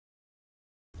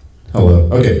Hello.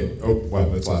 Okay. Oh, wow,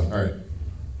 that's loud. All right.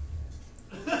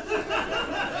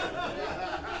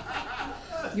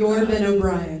 You're Ben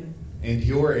O'Brien. And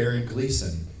you're Aaron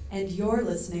Gleason. And you're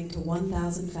listening to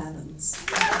 1,000 Fathoms.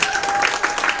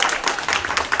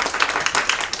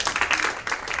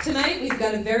 Tonight, we've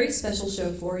got a very special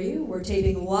show for you. We're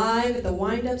taping live at the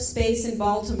Wind Up Space in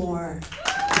Baltimore.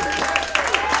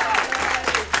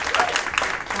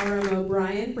 R.M.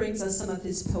 O'Brien brings us some of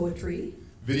his poetry.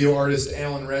 Video artist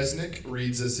Alan Resnick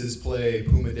reads us his play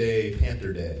Puma Day,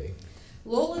 Panther Day.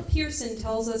 Lola Pearson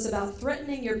tells us about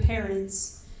threatening your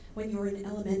parents when you're in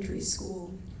elementary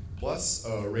school. Plus,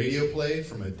 a radio play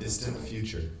from a distant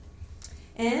future.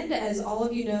 And as all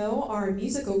of you know, our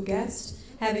musical guest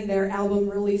having their album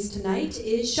released tonight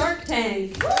is Shark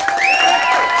Tank.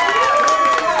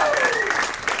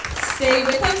 Stay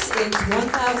with us, it's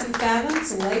 1,000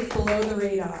 Fathoms, Life Below the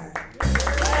Radar.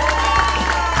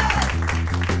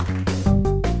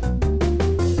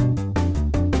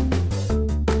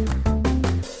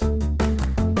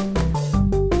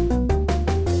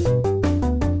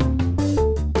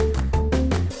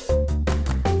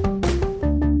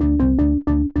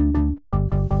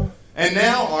 And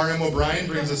now, R.M. O'Brien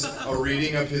brings us a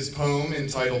reading of his poem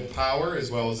entitled Power,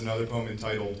 as well as another poem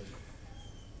entitled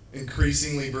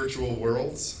Increasingly Virtual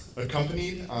Worlds,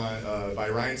 accompanied by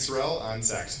Ryan Sorrell on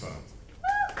saxophone.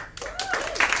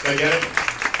 Did I get it?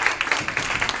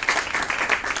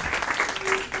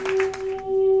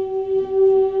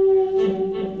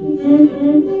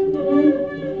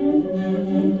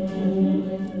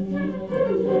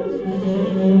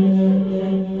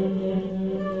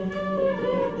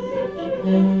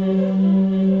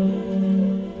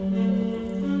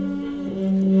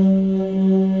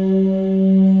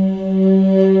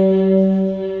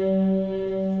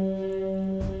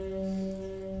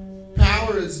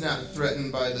 Power is not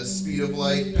threatened by the speed of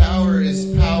light. Power is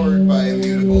powered by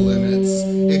immutable limits.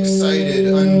 Excited,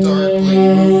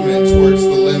 undarkling movement towards the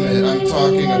limit. I'm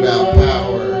talking about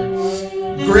power.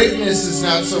 Greatness is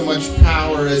not so much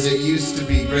power as it used to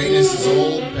be. Greatness is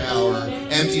old power.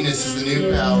 Emptiness is the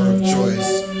new power of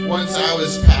choice. Once I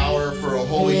was power for a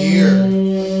whole year.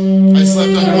 I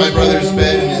slept under my brother's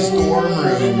bed in his dorm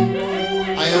room.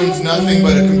 I owned nothing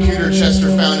but a computer Chester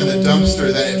found in the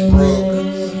dumpster, then it broke.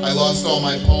 I lost all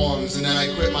my poems, and then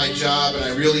I quit my job, and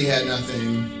I really had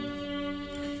nothing.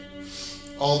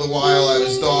 All the while, I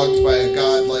was dogged by a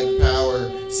godlike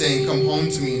power, saying, "Come home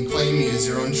to me and claim me as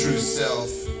your own true self,"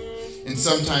 and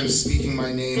sometimes speaking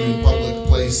my name in public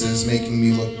places, making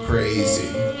me look crazy.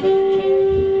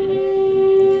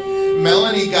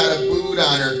 Melanie got a boot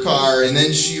on her car, and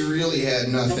then she really had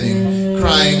nothing,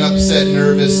 crying, upset,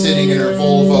 nervous, sitting in her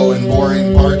Volvo in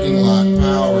boring parking lot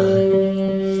power.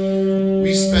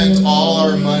 We spent all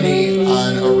our money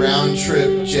on a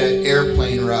round-trip jet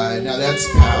airplane ride. Now that's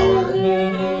power.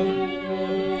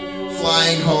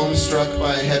 Flying home struck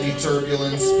by heavy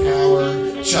turbulence,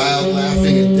 power. Child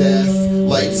laughing at death,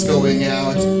 lights going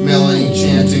out, Melanie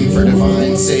chanting for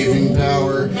divine saving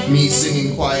power, me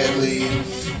singing quietly,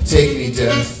 "Take me,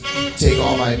 death, take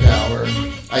all my power."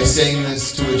 I sang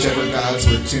this to whichever gods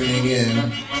were tuning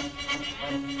in.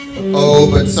 Oh,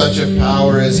 but such a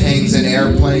power as hangs an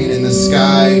airplane in the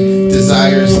sky,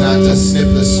 desires not to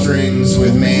snip the strings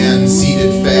with man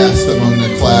seated fast among the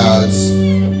clouds.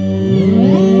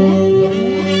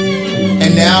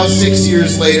 And now, 6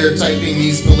 years later, typing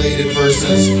these belated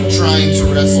verses, trying to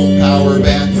wrestle power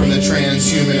back from the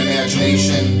transhuman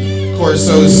imagination,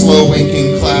 Corso's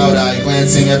slow-winking cloud eye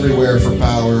glancing everywhere for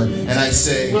power, and I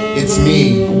say, it's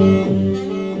me.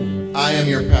 I am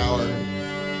your power.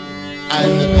 I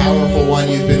am the powerful one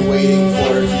you've been waiting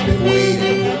for if you've been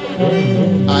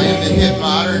waiting. I am the hip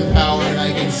modern power and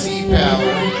I can see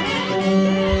power.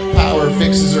 Power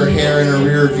fixes her hair in a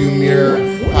rear-view mirror.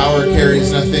 Power carries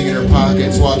nothing in her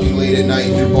pockets, walking late at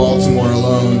night through Baltimore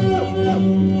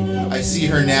alone. I see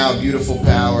her now, beautiful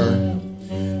power.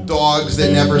 Dogs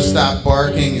that never stop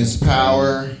barking is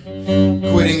power.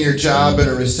 Quitting your job in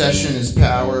a recession is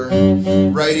power.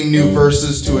 Writing new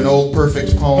verses to an old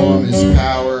perfect poem is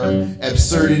power.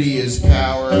 Absurdity is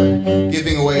power.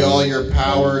 Giving away all your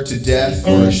power to death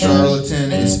or a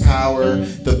charlatan is power.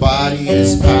 The body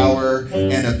is power,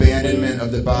 and abandonment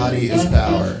of the body is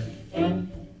power.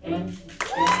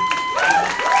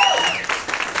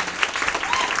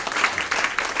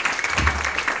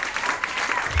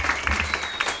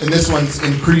 And this one's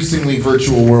Increasingly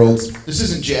Virtual Worlds. This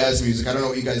isn't jazz music. I don't know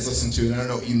what you guys listen to, and I don't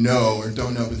know what you know or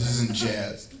don't know, but this isn't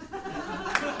jazz.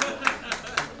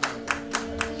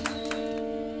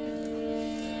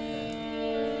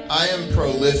 I am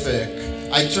prolific.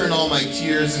 I turn all my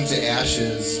tears into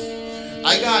ashes.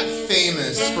 I got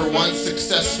famous for once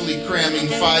successfully cramming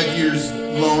 5 years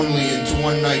lonely into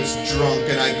one night's drunk,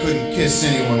 and I couldn't kiss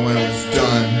anyone when it was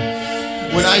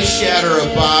done. When I shatter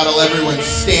a bottle, everyone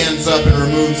stands up and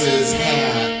removes his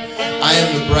hat. I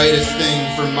am the brightest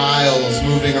thing for miles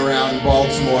moving around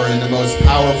Baltimore in the most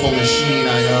powerful machine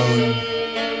I own.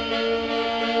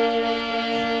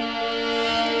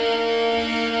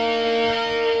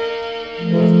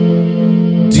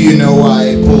 Do you know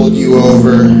why I pulled you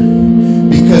over?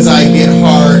 Because I get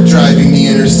hard driving the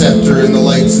Interceptor and the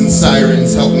lights and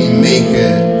sirens help me make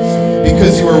it.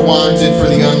 Because you are wanted for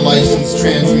the unlicensed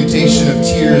transmutation of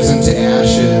tears into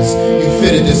ashes. You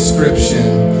fit a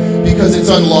description. Because it's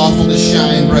unlawful to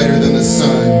shine brighter than the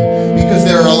sun. Because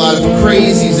there are a lot of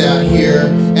crazies out here,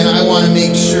 and I want to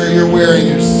make sure you're wearing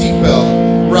your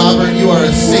seatbelt. Robert, you are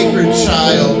a sacred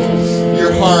child.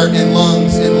 Your heart and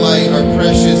lungs and light are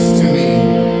precious to me.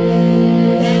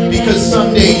 Because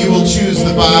someday you will choose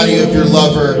the body of your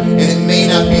lover, and it may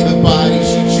not be the body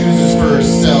she chooses for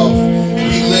herself.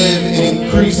 We live in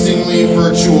increasingly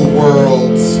virtual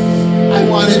worlds. I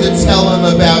wanted to tell him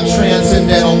about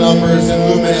transcendental numbers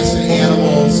and luminescent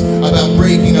animals, about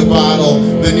breaking a bottle,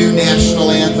 the new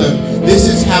national anthem. This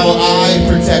is how I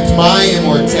protect my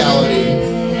immortality.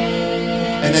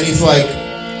 And then he's like,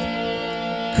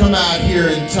 come out here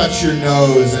and touch your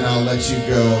nose and I'll let you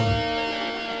go.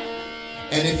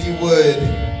 And if you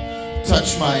would,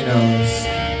 touch my nose.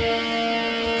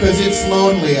 'Cause it's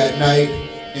lonely at night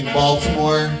in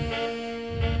Baltimore.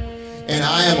 And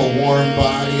I am a warm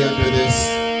body under this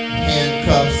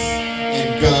handcuffs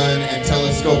and gun and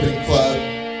telescoping club.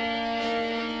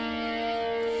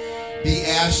 The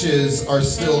ashes are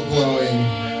still glowing.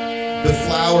 The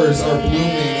flowers are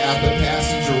blooming at the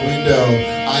passenger window.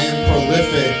 I am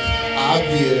prolific,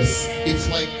 obvious. It's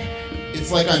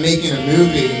like I'm making a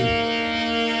movie.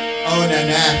 Oh,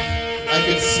 Nanak, I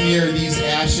could smear these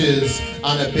ashes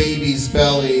on a baby's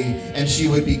belly and she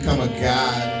would become a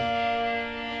god.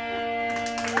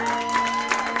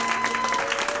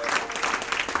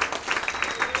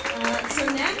 So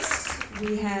next,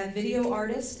 we have video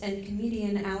artist and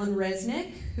comedian Alan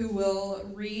Resnick, who will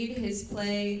read his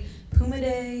play Puma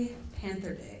Day,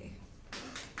 Panther Day.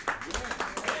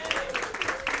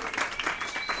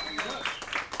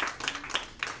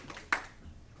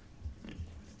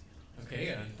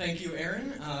 Okay, thank you,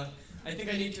 Aaron. I think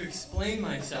I need to explain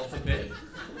myself a bit.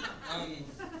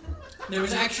 There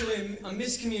was actually a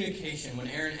miscommunication when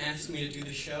Aaron asked me to do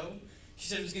the show. She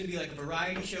said it was going to be like a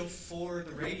variety show for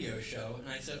the radio show,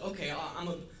 and I said, okay, I'm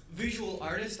a visual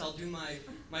artist. I'll do my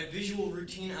visual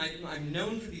routine. I'm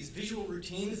known for these visual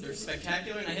routines. They're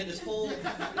spectacular, and I had this whole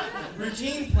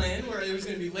routine plan where there was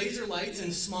going to be laser lights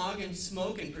and smog and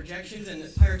smoke and projections and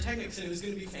pyrotechnics, and it was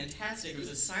going to be fantastic. It was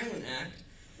a silent act.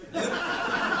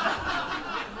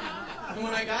 And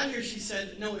when I got here, she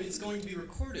said, no, it's going to be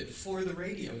recorded for the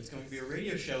radio. It's going to be a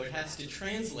radio show. It has to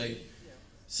translate.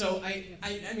 So, I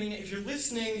mean, if you're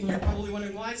listening, you're probably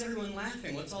wondering, why is everyone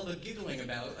laughing? What's all the giggling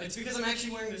about? It's because I'm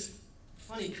actually wearing this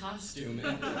funny costume.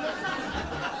 And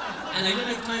I didn't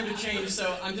have time to change,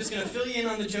 so I'm just going to fill you in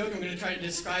on the joke. I'm going to try to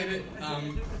describe it.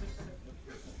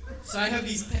 So I have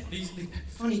these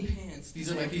funny pants. These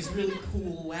are like these really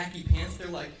cool, wacky pants.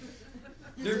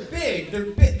 They're big.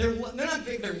 They're not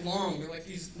big. They're long. They're like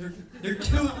these. They're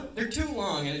too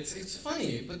long, and it's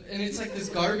funny. And it's like this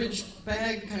garbage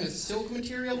bag kind of silk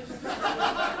material.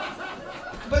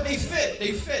 But they fit.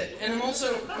 They fit. And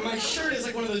my shirt is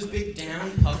like one of those big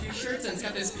down puffy shirts, and it's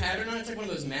got this pattern on it. It's like one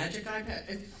of those Magic Eye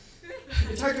patterns.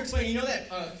 It's hard to explain. You know that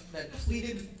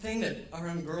pleated thing that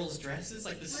around girls' dresses?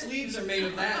 Like the sleeves are made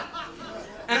of that.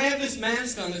 And I have this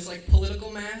mask on, this like political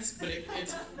mask, but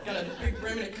it's got a big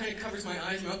brim and it kind of covers my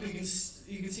eyes and mouth. You can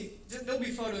see. There'll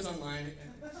be photos online.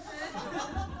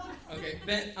 Okay,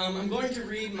 Ben. I'm going to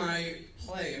read my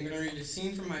play. I'm going to read a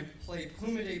scene from my play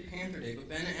Puma Day, Panther Day. But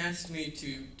Ben asked me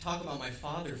to talk about my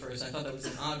father first. I thought that was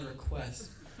an odd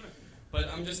request. But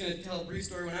I'm just going to tell a brief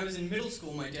story. When I was in middle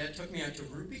school, my dad took me out to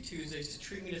Rupee Tuesdays to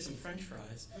treat me to some French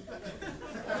fries.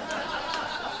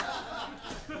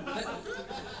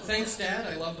 Thanks, Dad.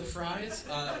 I love the fries.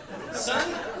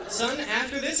 Son,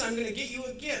 after this, I'm going to get you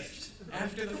a gift.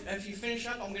 After you finish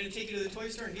up, I'm going to take you to the toy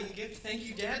store and get you a gift. Thank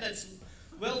you, Dad. That's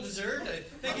well-deserved.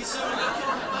 Thank you so much.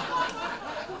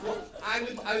 Well, I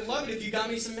would love it if you got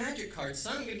me some magic cards.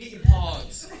 Son, I'm going to get you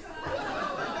Pogs.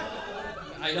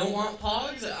 I don't want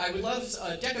Pogs. I would love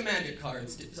a deck of magic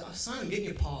cards. Son, I'm getting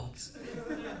you Pogs.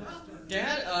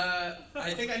 Dad,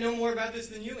 I think I know more about this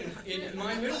than you. In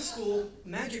my middle school,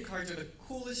 magic cards are the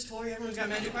coolest toy. Everyone's got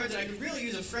magic cards, and I could really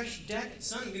use a fresh deck.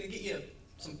 Son, I'm going to get you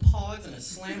some pogs and a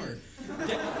slammer.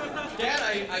 Dad,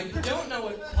 I don't know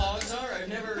what pogs are. I've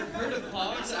never heard of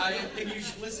pogs. I think you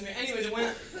should listen to me.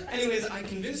 Anyways, I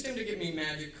convinced him to get me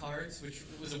magic cards, which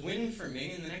was a win for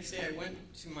me. And the next day I went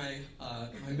to my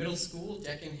middle school,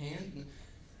 deck in hand, and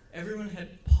everyone had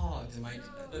pogs. And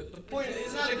the point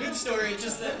is not a good story. It's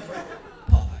just that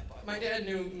my dad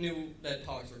knew that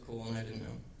pogs were cool, and I didn't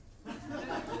know.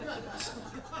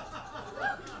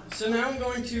 So now I'm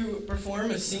going to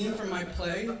perform a scene from my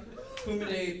play, Puma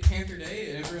Day, Panther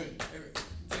Day, and everyone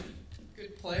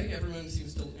good play. Everyone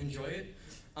seems to enjoy it.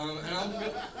 And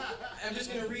I'm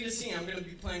just going to read a scene. I'm going to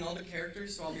be playing all the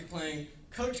characters, so I'll be playing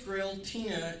Coach Grill,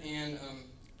 Tina, and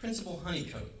Principal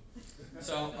Honeycoat.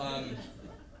 So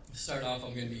to start off,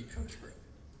 I'm going to be Coach Grill.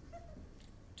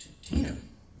 Tina,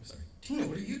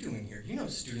 what are you doing here? You know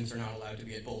students are not allowed to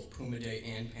be at both Puma Day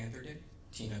and Panther Day.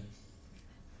 Tina.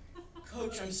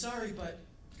 Coach, I'm sorry, but...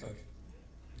 Coach.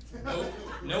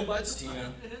 No buts,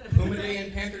 Tina. Puma Day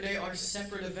and Panther Day are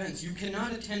separate events. You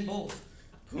cannot attend both.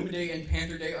 Puma Day and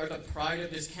Panther Day are the pride of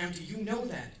this county. You know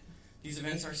that. These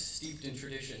events are steeped in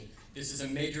tradition. This is a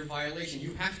major violation.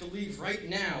 You have to leave right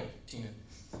now, Tina.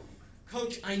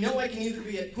 Coach, I know I can either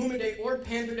be at Puma Day or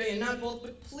Panther Day and not both,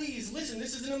 but please, listen,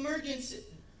 this is an emergency.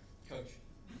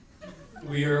 Coach.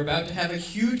 We are about to have a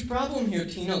huge problem here,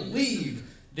 Tina. Leave.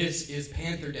 This is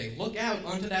Panther Day. Look out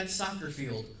onto that soccer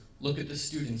field. Look at the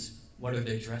students. What are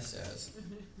they dressed as?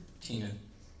 Tina.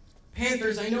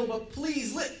 Panthers, I know, but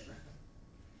please,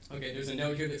 Okay, there's a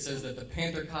note here that says that the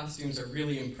panther costumes are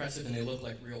really impressive and they look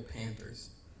like real panthers.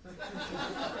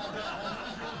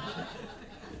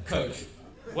 Coach,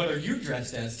 what are you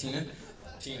dressed as, Tina?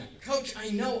 Tina. Coach, I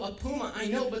know, a puma, I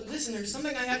know, but listen, there's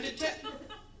something I have to tell.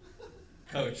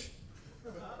 Coach.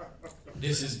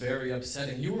 This is very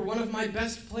upsetting. You were one of my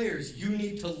best players. You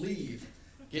need to leave.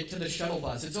 Get to the shuttle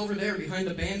bus. It's over there behind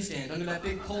the bandstand under that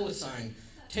big cola sign.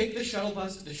 Take the shuttle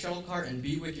bus to the shuttle car and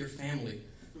be with your family.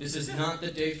 This is not the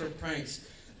day for pranks.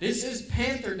 This is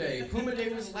Panther Day. Puma Day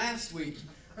was last week.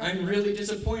 I'm really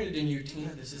disappointed in you,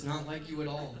 Tina. This is not like you at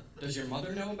all. Does your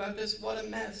mother know about this? What a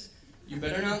mess. You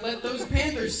better not let those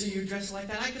panthers see you dressed like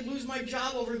that. I could lose my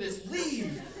job over this.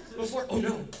 Leave before... Oh,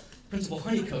 no. Principal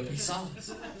Honeycoat, he saw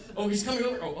us. Oh, he's coming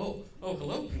over. Oh,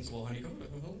 hello, Principal Honeycoat.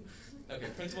 Okay,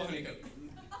 Principal Honeycoat.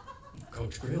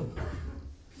 Coach Grill,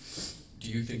 do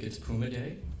you think it's Puma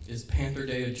Day? Is Panther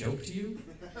Day a joke to you?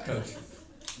 Coach,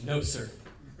 no, sir.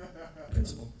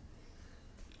 Principal,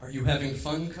 are you having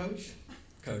fun, Coach?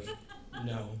 Coach,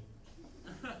 no.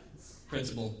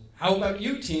 Principal, how about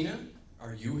you, Tina?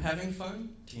 Are you having fun?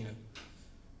 Tina,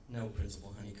 no,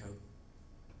 Principal Honeycoat.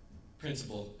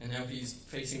 Principal, and now he's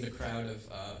facing the crowd of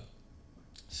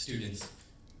students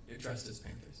dressed as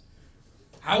panthers.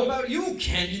 How about you,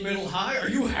 Candy Middle High? Are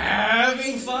you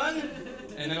having fun?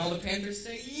 And then all the panthers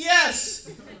say,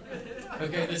 yes!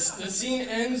 Okay, the scene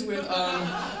ends with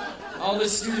all the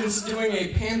students doing a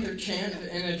panther chant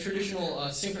and a traditional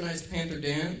synchronized panther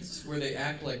dance where they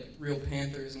act like real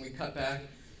panthers, and we cut back,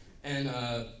 and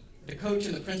the coach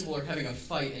and the principal are having a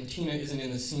fight, and Tina isn't in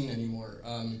the scene anymore.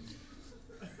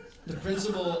 The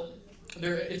principal,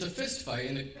 it's a fist fight,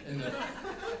 and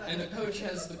the coach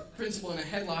has the principal in a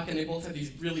headlock, and they both have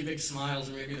these really big smiles,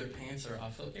 and maybe their pants are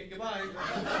off. Okay, goodbye.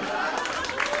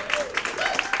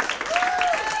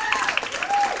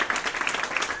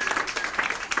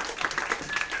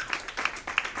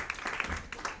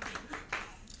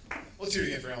 Let's do it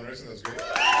again for Alan Resnick. That was great.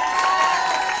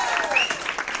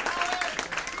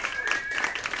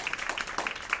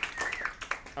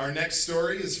 Our next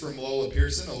story is from Lola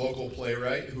Pearson, a local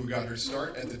playwright who got her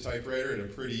start at the typewriter at a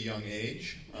pretty young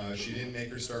age. She didn't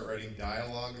make her start writing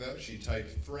dialogue, though. She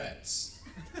typed threats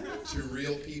to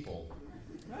real people.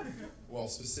 Well,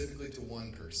 specifically to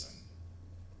one person,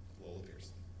 Lola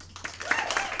Pearson.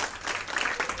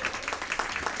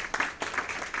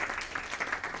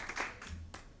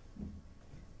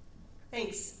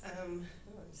 Thanks. I'm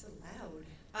so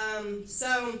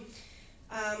loud.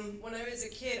 When I was a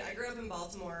kid, I grew up in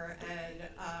Baltimore, and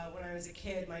when I was a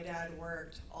kid, my dad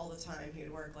worked all the time. He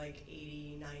would work like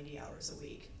 80, 90 hours a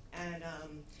week. And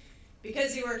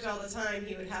because he worked all the time,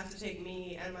 he would have to take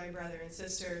me and my brother and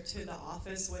sister to the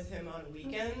office with him on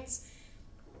weekends.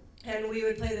 And we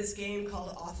would play this game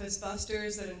called Office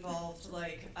Busters that involved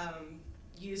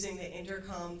using the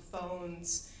intercom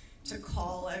phones to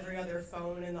call every other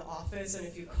phone in the office, and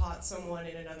if you caught someone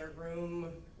in another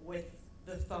room with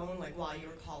the phone, while you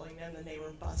were calling them, then they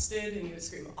were busted, and you would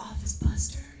scream, "Office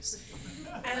Busters!"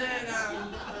 And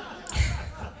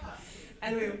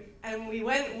then, we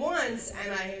went once,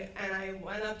 and I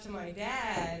went up to my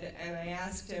dad, and I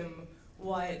asked him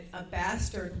what a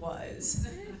bastard was.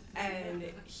 And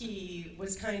he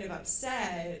was kind of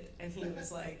upset, and he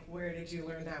was like, where did you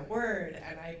learn that word?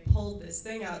 And I pulled this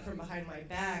thing out from behind my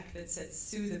back that said,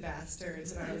 sue the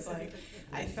bastards. And I was like,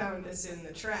 I found this in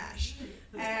the trash.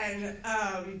 And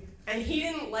he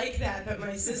didn't like that, but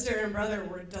my sister and brother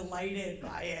were delighted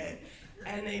by it.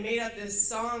 And they made up this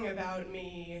song about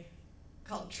me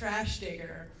called Trash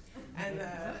Digger. And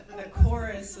the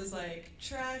chorus was like,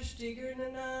 trash digger, na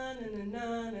na na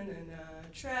na na na na,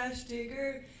 trash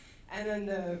digger. And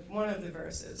then one of the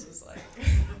verses was like,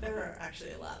 there were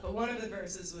actually a lot, but one of the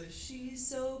verses was, she's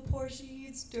so poor she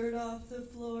eats dirt off the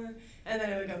floor. And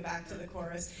then it would go back to the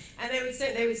chorus. And they would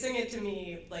sing it to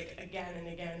me like again and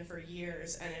again for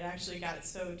years, and it actually got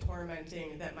so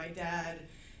tormenting that my dad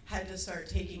had to start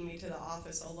taking me to the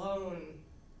office alone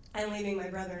and leaving my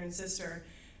brother and sister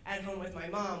at home with my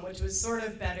mom, which was sort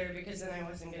of better because then I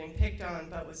wasn't getting picked on,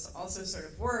 but was also sort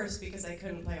of worse because I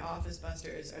couldn't play Office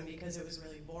Busters and because it was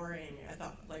really boring. I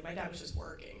thought, like, my dad was just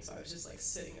working, so I was just like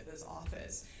sitting at this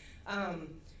office.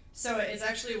 So it's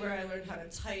actually where I learned how to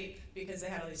type because they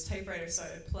had all these typewriters, so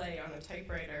I would play on a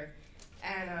typewriter.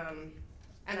 And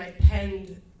I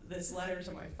penned this letter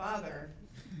to my father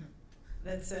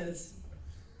that says,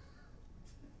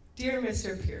 Dear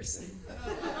Mr. Pearson,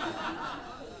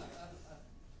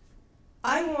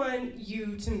 I want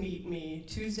you to meet me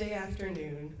Tuesday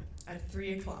afternoon at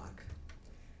 3 o'clock.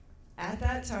 At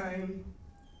that time,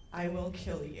 I will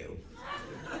kill you.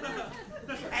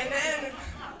 And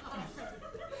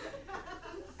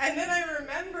then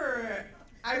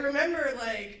I remember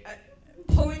like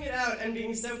pulling it out and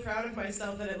being so proud of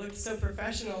myself that it looked so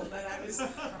professional that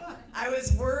I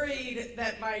was worried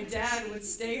that my dad would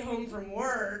stay home from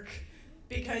work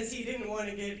because he didn't want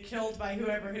to get killed by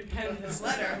whoever had penned this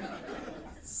letter.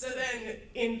 So then,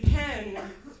 in pen,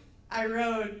 I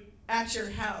wrote, at your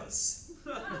house,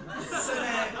 so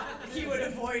that he would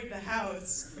avoid the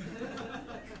house.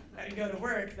 I'd go to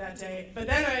work that day. But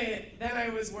then I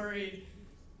was worried.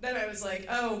 Then I was like,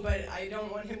 oh, but I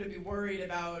don't want him to be worried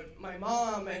about my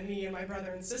mom and me and my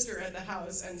brother and sister at the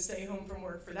house and stay home from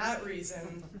work for that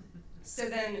reason. So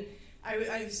then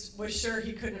I was sure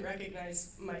he couldn't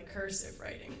recognize my cursive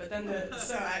writing, but then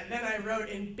I wrote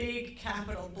in big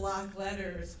capital block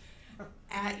letters,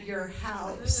 at your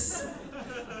house.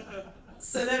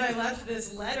 So then I left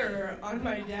this letter on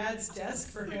my dad's desk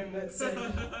for him that said,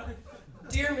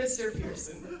 Dear Mr.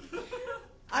 Pearson,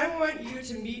 I want you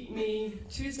to meet me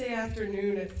Tuesday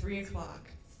afternoon at 3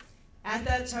 o'clock. At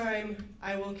that time,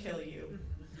 I will kill you.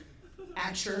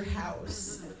 At your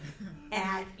house.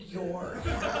 At your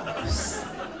house.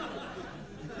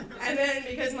 And then,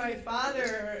 because my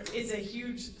father is a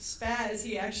huge spaz,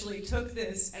 he actually took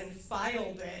this and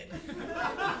filed it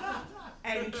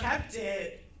and kept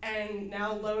it and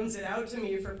now loans it out to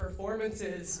me for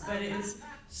performances, but is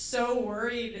so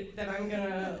worried that I'm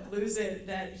gonna lose it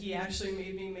that he actually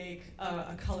made me make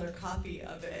a color copy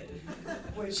of it,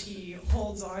 which he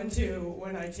holds on to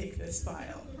when I take this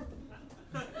file.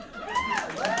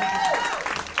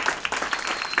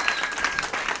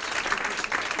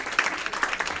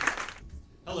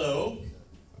 Hello.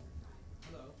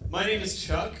 My name is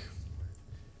Chuck,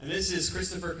 and this is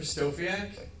Christopher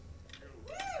Kristofiak,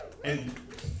 and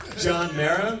John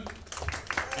Mara,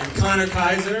 and Connor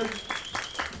Kaiser,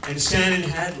 and Shannon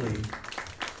Hadley.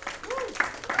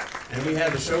 And we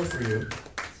have a show for you.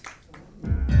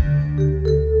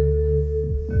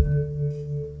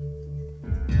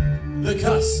 The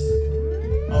Cusp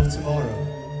of Tomorrow.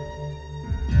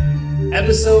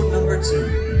 Episode number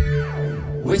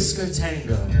 2. Whisker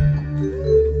Tango.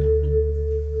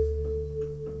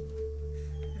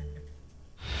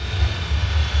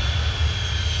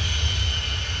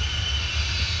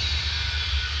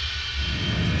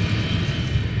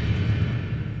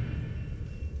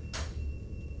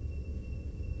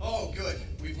 Oh, good.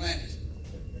 We've landed.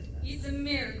 It's a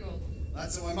miracle.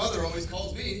 That's what my mother always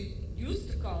calls me. Used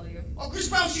to call you. Oh,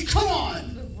 Grzybowski, come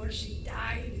on! Before she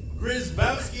died.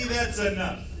 Grzybowski, that's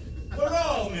enough. We're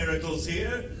all miracles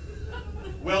here.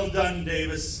 Well done,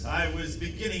 Davis. I was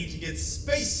beginning to get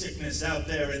space sickness out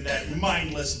there in that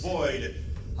mindless void.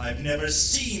 I've never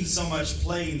seen so much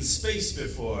plain space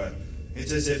before.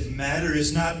 It's as if matter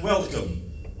is not welcome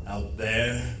out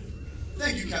there.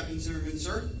 Thank you, Captain Zimmerman,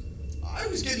 sir. I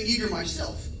was getting eager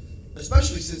myself,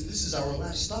 especially since this is our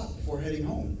last stop before heading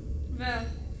home. Well,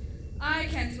 I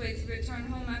can't wait to return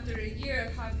home after a year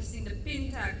of harvesting the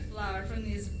Pintag flower from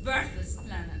these worthless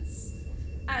planets.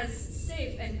 As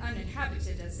safe and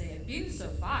uninhabited as they have been so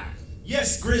far.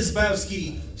 Yes,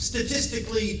 Grisbowski,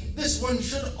 statistically, this one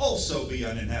should also be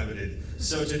uninhabited,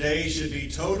 so today should be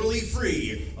totally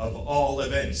free of all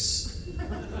events.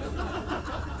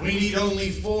 We need only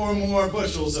 4 more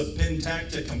bushels of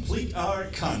Pintac to complete our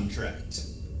contract.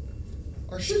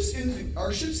 Our ship's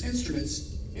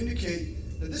instruments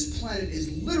indicate that this planet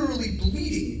is literally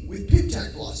bleeding with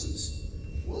Pintac blossoms.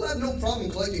 We'll have no problem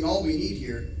collecting all we need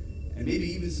here, and maybe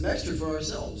even some extra for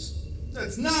ourselves.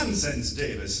 That's nonsense,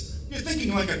 Davis. You're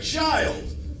thinking like a child.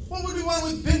 What would we want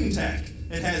with Pintac?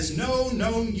 It has no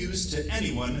known use to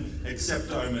anyone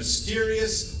except our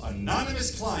mysterious,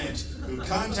 anonymous client who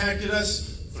contacted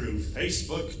us through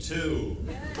Facebook, too.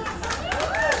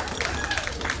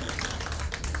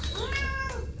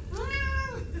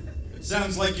 It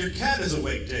sounds like your cat is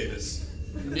awake, Davis.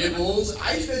 Nibbles,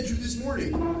 I fed you this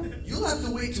morning. You'll have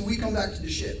to wait till we come back to the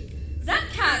ship. That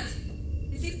cat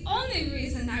is the only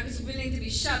reason I was willing to be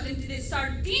shoved into this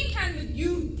sardine can with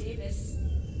you, Davis.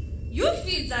 You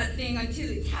feed that thing until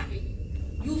it's happy.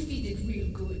 You feed it real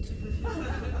good.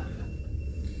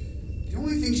 The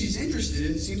only thing she's interested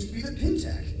in seems to be the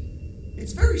Pintac.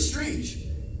 It's very strange.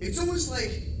 It's almost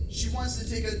like she wants to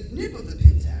take a nip of the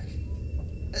Pintac.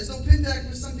 As though Pintac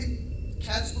was something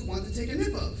cats would want to take a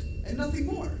nip of, and nothing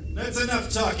more. That's enough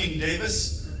talking,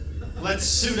 Davis. Let's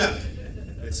suit up.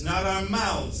 It's not our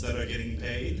mouths that are getting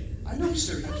paid. I know,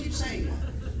 sir. You keep saying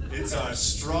that. It's our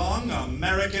strong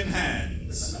American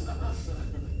hands.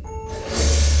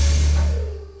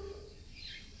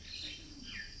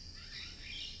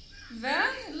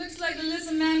 Well, it looks like the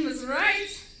lizard man was right.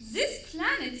 This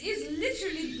planet is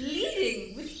literally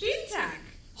bleeding with Pintac.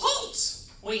 Halt!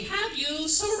 We have you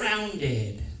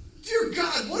surrounded. Dear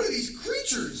God, what are these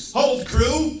creatures? Hold,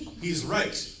 crew! He's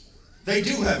right. They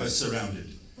do have us surrounded.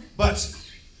 But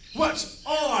what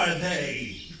are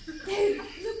they? They look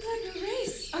like a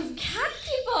race of cat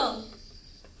people.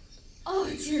 Oh,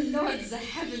 dear Lord, it's a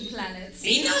heaven planet.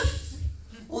 Enough!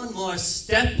 One more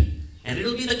step, and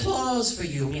it'll be the claws for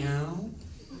you, meow.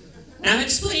 Now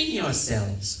explain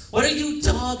yourselves. What are you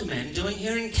dogmen doing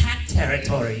here in cat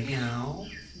territory, meow?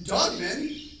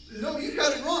 Dogmen? No, you've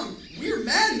got it wrong. We're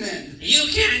madmen. You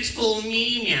can't fool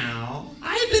me, meow.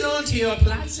 I've been onto your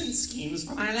plots and schemes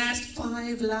for my last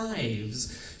 5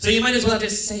 lives. So you might as well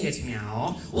just say it,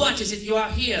 meow. What is it you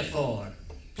are here for?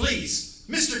 Please,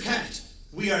 Mr. Cat,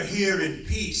 we are here in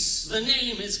peace. The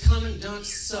name is Commandant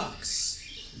Socks,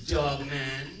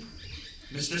 dogman.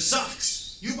 Mr.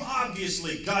 Socks, you've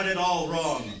obviously got it all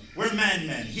wrong. We're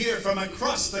manmen here from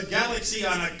across the galaxy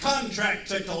on a contract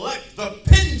to collect the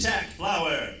Pintac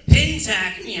flower.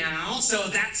 Pintac, meow, so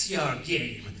that's your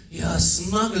game. You're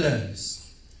smugglers.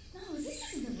 No, this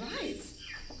isn't right.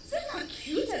 They're not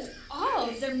cute at all.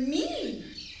 They're mean.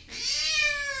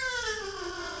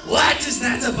 What is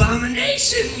that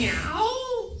abomination,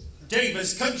 meow?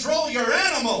 Davis, control your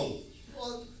animal!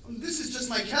 Well, this is just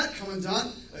my cat,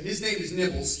 Commandant. His name is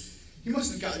Nibbles. He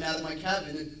must have gotten out of my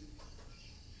cabin and...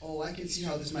 Oh, I can see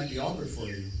how this might be awkward for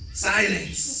you.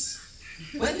 Silence!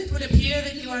 Well, it would appear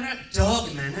that you are not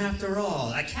dogmen after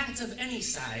all. A cat of any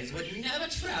size would never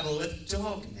travel with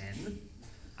dogmen.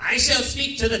 I shall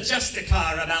speak to the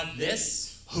Justicar about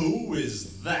this. Who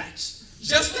is that?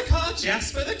 Justicar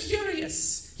Jasper the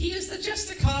Curious. He is the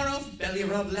Justicar of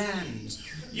Bellyrub Land.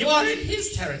 You are in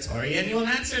his territory, and you will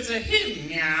answer to him,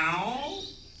 meow.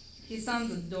 He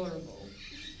sounds adorable.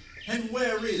 And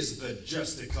where is the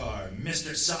Justicar,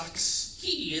 Mr. Socks?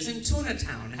 He is in Tuna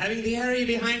Town, having the area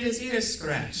behind his ear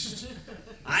scratched.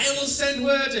 I will send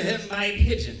word to him by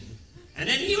pigeon, and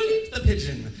then he will eat the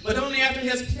pigeon, but only after he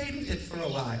has played with it for a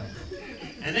while.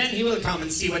 And then he will come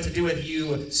and see what to do with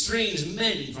you strange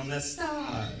men from the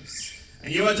stars.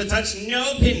 And you are to touch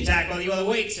no Pintac while you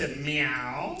await him,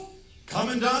 meow.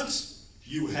 Commandant,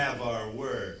 you have our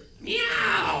word.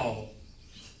 Meow!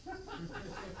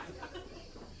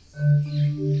 A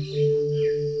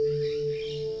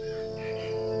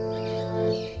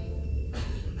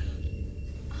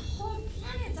whole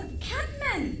planet of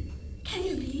catmen. Can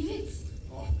you believe it?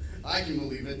 Oh, I can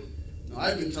believe it. No,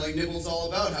 I've been telling Nibbles all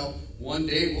about how one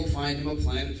day we'll find him a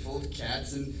planet full of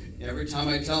cats, and every time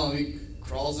I tell him, he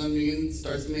crawls on me and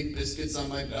starts to make biscuits on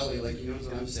my belly like he knows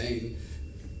what I'm saying.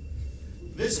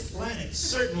 This planet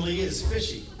certainly is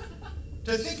fishy.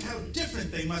 To think how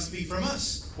different they must be from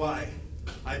us. Why,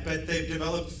 I bet they've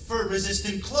developed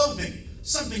fur-resistant clothing,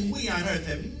 something we on Earth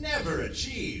have never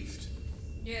achieved.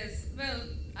 Yes, well,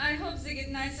 I hope they get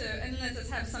nicer and let us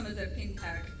have some of their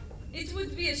Pintac. It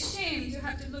would be a shame to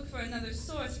have to look for another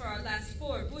source for our last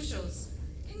 4 bushels.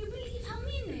 Can you believe how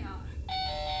mean they are?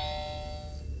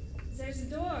 There's a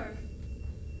door.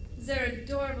 Their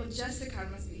adorable Justicar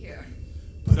must be here.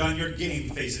 Put on your game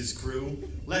faces, crew.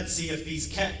 Let's see if these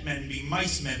cat men be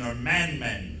mice men or man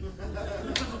men.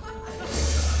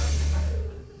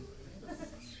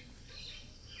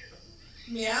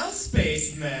 Meow,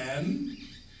 spaceman.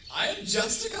 I am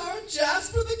Justicar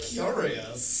Jasper the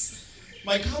Curious.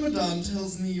 My commandant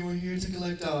tells me you are here to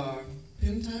collect our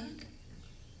Pimtac.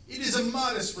 It is a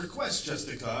modest request,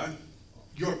 Justicar.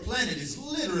 Your planet is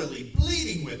literally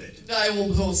bleeding with it. I will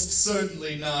most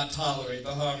certainly not tolerate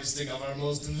the harvesting of our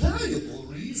most valuable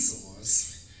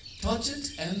resource. Touch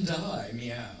it and die,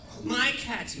 meow. My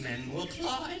catmen will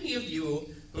claw any of you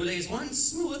who lays one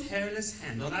smooth, hairless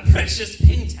hand on our precious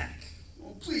Pimtac.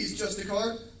 Well, please,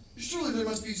 Justicar. Surely there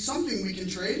must be something we can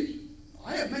trade.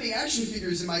 I have many action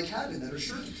figures in my cabin that are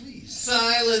sure to please.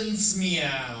 Silence,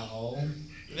 meow.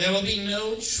 There will be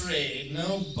no trade,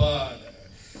 no barter.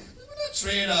 We will not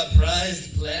trade our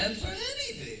prized plant for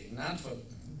anything. Not for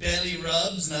belly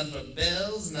rubs, not for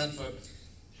bells, not for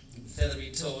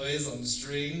feathery toys on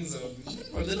strings, or even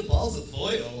for little balls of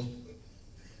foil.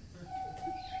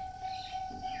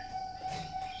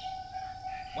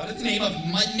 What in the name of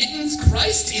mittens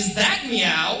Christ is that,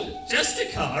 meow?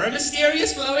 Justicar, a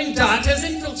mysterious glowing dot has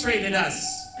infiltrated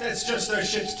us. That's just our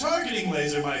ship's targeting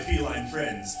laser, my feline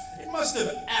friends. It must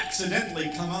have accidentally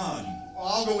come on. Well,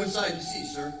 I'll go inside and see,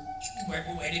 sir. Where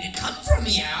did it come from,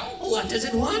 meow? What does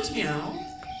it want, meow?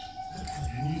 Look how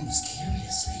it moves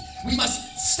curiously. We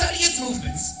must study its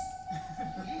movements.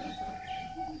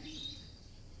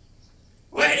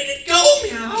 Where did it go,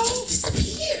 meow? It just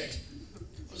disappeared.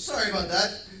 Well, sorry about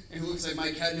that. It looks like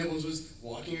my cat Nibbles was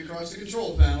walking across the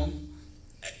control panel.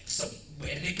 So,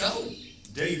 where did it go?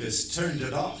 Davis turned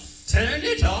it off. Turned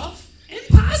it off?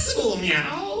 Impossible,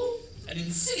 meow. An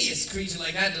insidious creature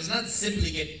like that does not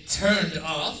simply get turned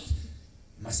off.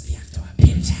 It must be after our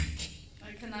Pimtac.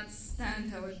 I cannot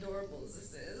stand how adorable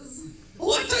this is.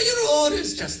 What are your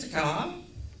orders, Justicar?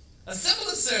 Assemble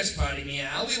a search party,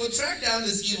 meow. We will track down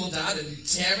this evil dot and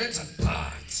tear it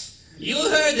apart. You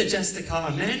heard the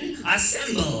Justicar, men.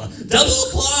 Assemble. Double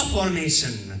claw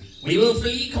formation. We will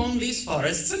flee comb these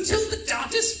forests until the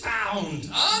dot is found.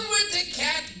 Onward to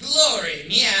cat glory,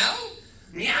 meow.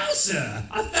 Meow, sir.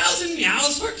 1,000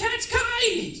 meows for cat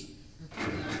kind.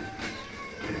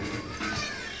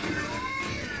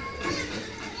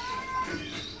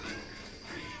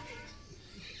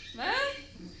 Well,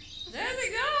 there they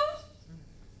go.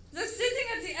 They're sitting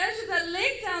at the edge of that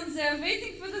lake down there,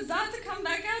 waiting for the dot to come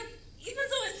back out, even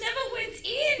though it never went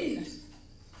in.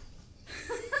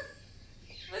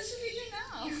 What should we do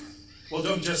now? Well,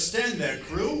 don't just stand there,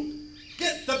 crew.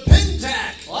 Get the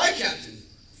Pimtac! Aye, Captain.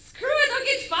 Screw it, I'll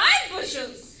get 5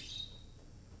 bushels.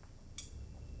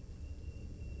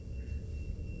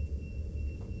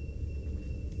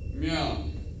 Meow.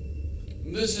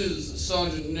 This is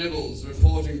Sergeant Nibbles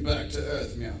reporting back to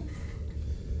Earth, meow.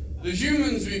 The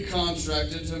humans we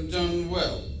contracted have done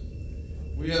well.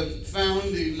 We have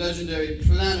found the legendary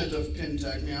planet of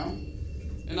Pimtac, meow,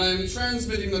 and I am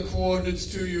transmitting the coordinates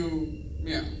to you,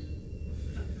 meow.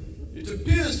 It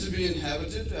appears to be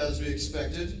inhabited, as we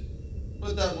expected,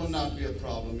 but that will not be a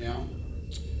problem, meow.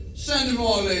 Send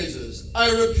more lasers. I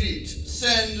repeat,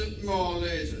 send more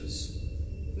lasers.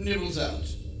 Nibbles out.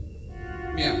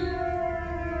 Meow.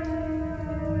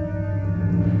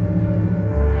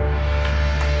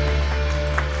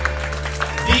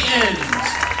 The end.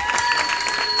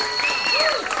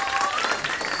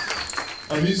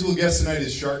 Our musical guest tonight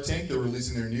is Shark Tank. They're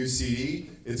releasing their new CD.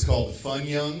 It's called Fun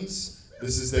Youngs.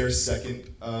 This is their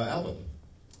second album.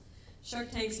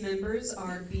 Shark Tank's members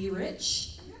are B.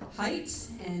 Rich, Height,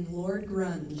 and Lord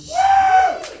Grunge.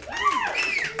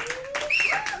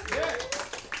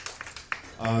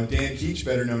 Dan Keach,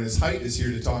 better known as Height, is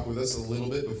here to talk with us a little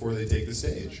bit before they take the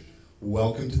stage.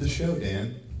 Welcome to the show,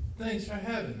 Dan. Thanks for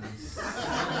having us.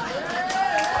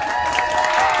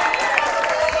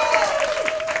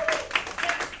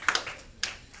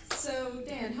 So,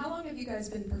 Dan, how long have you guys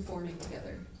been performing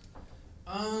together?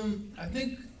 I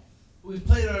think we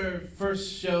played our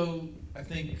first show, I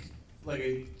think,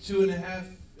 like 2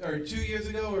 years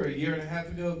ago or a year and a half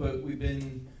ago, but we've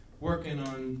been working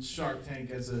on Shark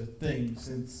Tank as a thing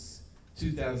since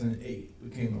 2008. We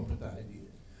came up with the idea.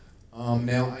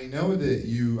 Now, I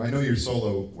know your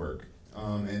solo work,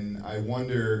 and I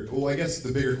wonder, well, I guess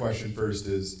the bigger question first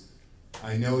is,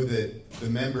 I know that the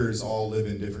members all live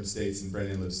in different states and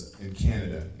Brendan lives in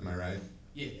Canada, am I right?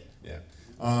 Yeah. Yeah.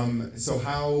 So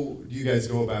how do you guys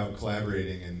go about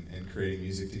collaborating and creating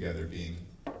music together, being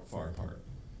far apart?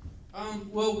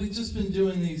 Well, we've just been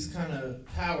doing these kind of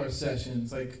power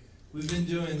sessions. Like, we've been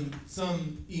doing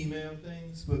some email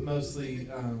things, but mostly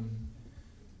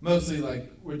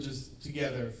like we're just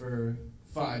together for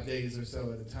 5 days or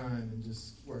so at a time and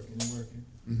just working and working.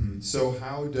 Mm-hmm. So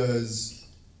how does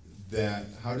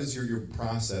your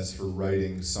process for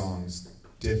writing songs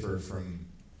differ from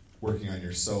working on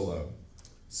your solo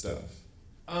stuff?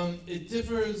 It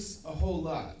differs a whole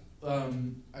lot.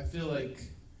 I feel like,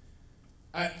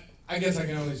 I guess I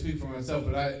can only speak for myself,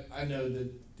 but I know that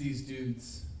these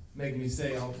dudes make me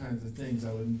say all kinds of things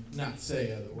I would not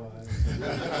say otherwise.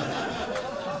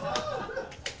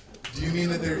 Do you mean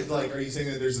that are you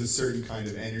saying that there's a certain kind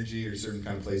of energy or a certain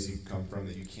kind of place you come from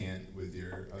that you can't with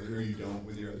your other, or you don't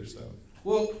with your other stuff?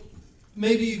 Well,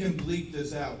 maybe you can bleep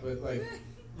this out, but like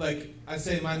I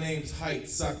say, my name's Height,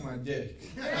 suck my dick.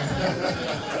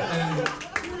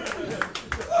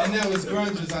 And that was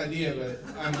Grunge's idea, but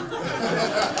I'm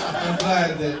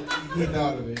glad that he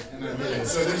thought of it, and I did.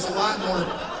 So there's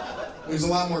a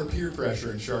lot more peer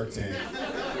pressure in Shark Tank,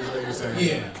 is what you're saying?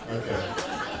 Yeah. Okay.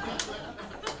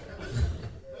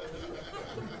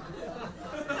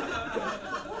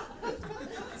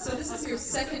 So this is your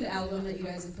second album that you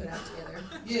guys have put out together.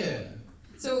 Yeah.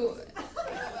 So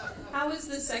how is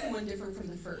the second one different from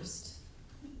the first?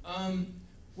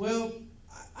 Well,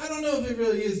 I don't know if it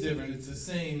really is different. It's the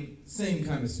same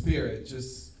kind of spirit,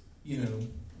 just,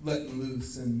 letting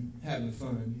loose and having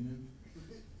fun,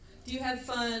 Do you have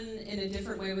fun in a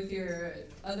different way with your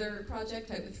other project,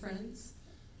 Hype with Friends?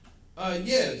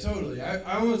 Yeah, totally.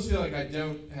 I almost feel like I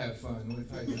don't have fun with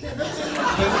Hype with Friends.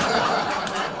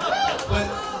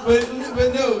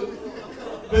 but no,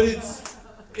 but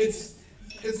it's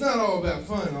not all about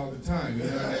fun all the time, you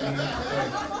know what I mean?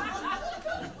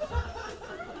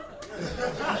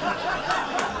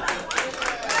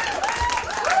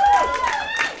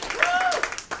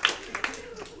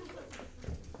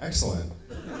 Excellent.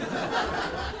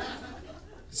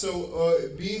 So,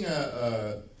 being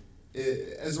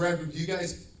as a rap group, do you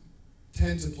guys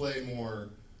tend to play more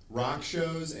rock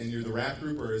shows, and you're the rap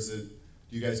group, or do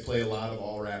you guys play a lot of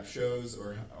all rap shows,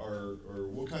 or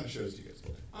what kind of shows do you guys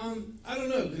play? I don't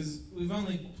know, because we've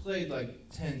only played like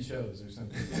 10 shows or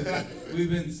something. We've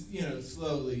been,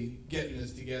 slowly getting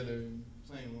this together and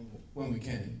playing when we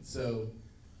can. So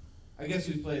I guess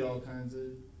we've played all kinds of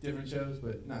different shows,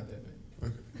 but not that many.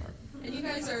 Okay. All right. And you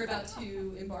guys are about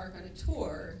to embark on a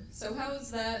tour. So how is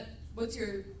that? What's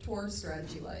your tour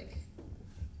strategy like?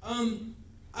 I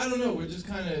don't know. We're just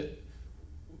kind of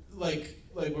like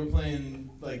we're playing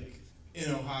like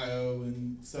in Ohio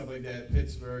and stuff like that,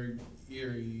 Pittsburgh,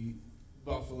 Erie,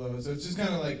 Buffalo. So it's just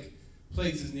kind of like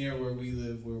places near where we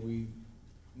live, where we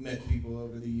met people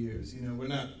over the years. We're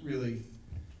not really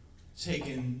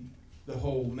taking the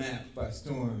whole map by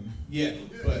storm yet,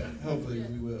 but hopefully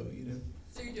we will.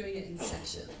 So you're doing it in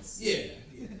sections. Yeah.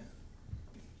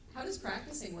 How does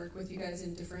practicing work with you guys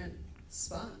in different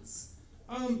spots?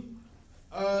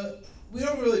 We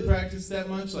don't really practice that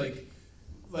much,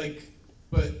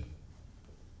 but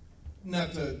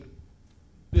not to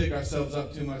big ourselves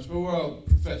up too much, but we're all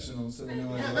professionals, so we know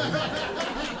how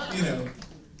to,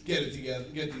 get it together,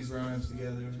 get these rhymes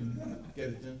together, and get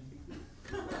it done.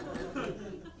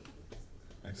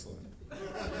 Excellent.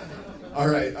 All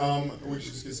right, we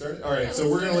should just get started? All right, so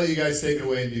we're going to let you guys take it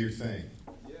away and do your thing.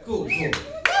 Cool.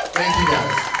 Thank you,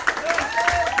 guys.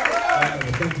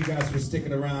 Thank you guys for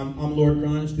sticking around. I'm Lord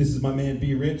Grunge. This is my man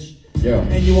B Rich. Yo.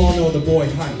 And you all know the boy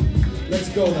Hype. Let's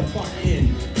go the fuck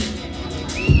in. We're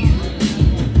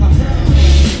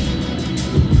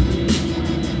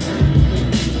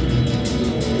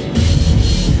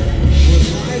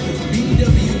live at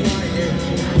BWI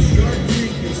Airport. Shark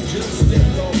Tank has just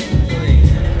stepped off the plane.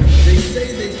 They say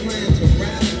they plan to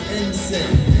rap and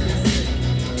sing.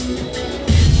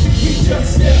 We just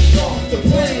stepped off the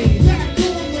plane.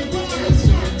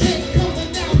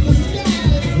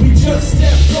 Just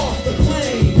stepped off the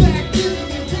plane. Back in the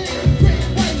day, great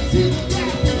white teeth,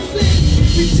 rap and sing.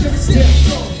 We just stepped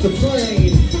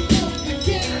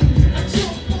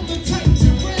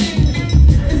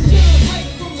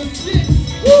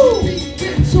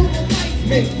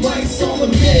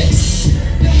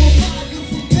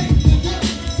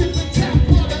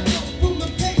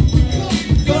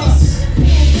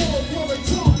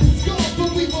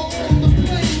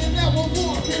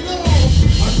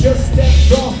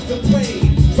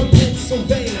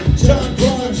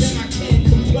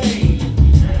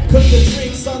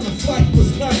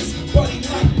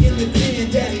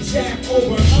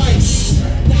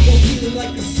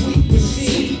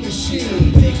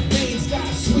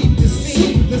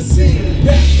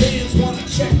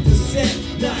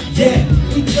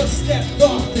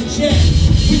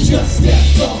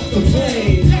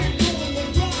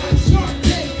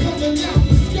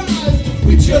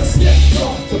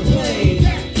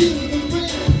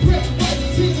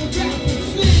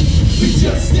We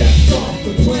just stepped off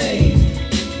the plane.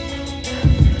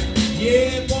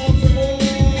 Yeah, Baltimore.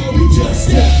 We just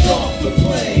stepped off the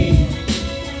plane.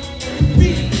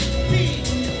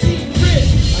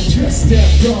 I just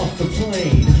stepped off the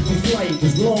plane. The flight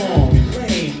was long and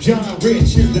lame. John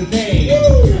Rich is the name.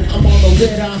 I'm on the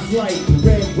red-eye flight, the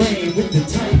red rain with the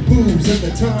tight moves and the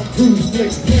Tom Cruise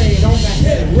flicks playing on the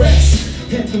headrest.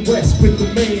 Heading west with the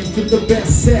mains with the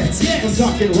best sets. I'm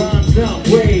talking rhymes, not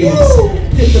waves.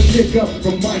 Get the pickup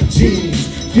from Mike Jeans.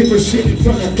 Give her shit in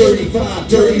front of 35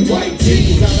 dirty white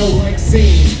teens. I know like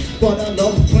scenes, but I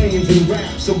love planes and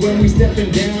rap. So when we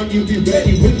stepping down, you be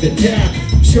ready with the dap.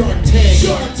 Shark Tank,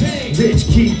 Rich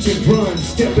Keach and Run.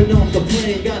 Stepping off the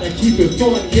plane, gotta keep it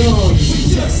fun young.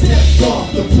 We just stepped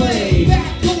off the plane.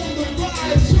 Back on the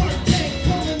rise, Shark Tank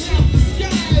coming out the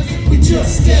skies. We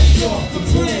just stepped off the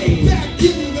plane. Back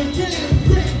in the ring,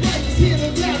 Greg Wright's here to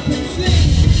rap and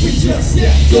sing. We just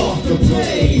stepped off the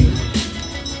plane.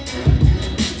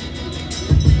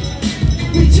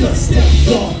 We just stepped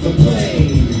off the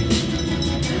plane.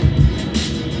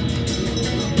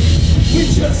 We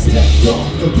just stepped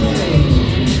off the plane.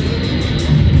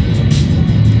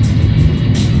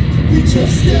 We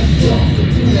just stepped off the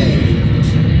plane.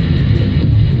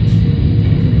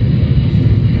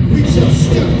 We just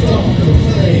stepped off the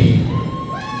plane.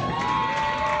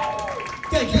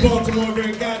 Thank you, Baltimore,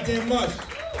 very goddamn much.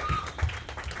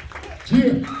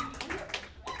 Yeah.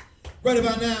 Right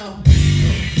about now,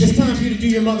 it's time for you to do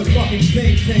your motherfucking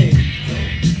thing.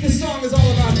 This song is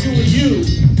all about doing you.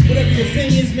 Whatever your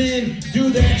thing is, man, do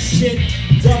that shit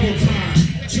double time.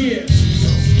 Yeah.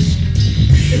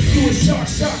 If you a shark,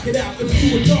 shark it out. If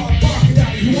you a dog, bark it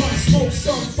out. If you wanna smoke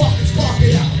some, fucking spark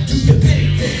it out. Do your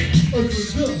thing. Do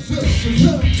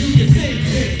your thing.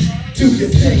 Do your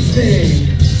thing.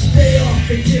 Stay off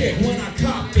the dick when I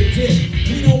cop the dick.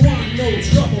 We don't want no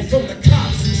trouble from the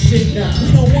cops and shit. Nah.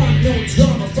 We don't want no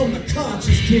drama from the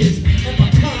conscious kids. And by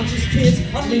conscious kids,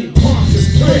 I mean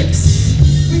conscious pricks.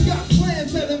 We got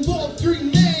plans that involve 3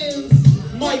 mans.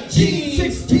 Mike Jeans,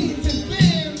 16s and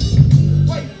fans.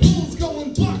 White bulls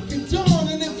going buck and dawn.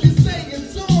 And if you say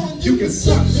it's on, you can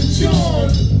suck the John.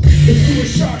 If you a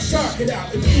shark, shark it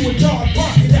out. If you a dog,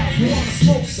 bark it out. You wanna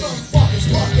smoke some, fucking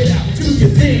spark it out. Do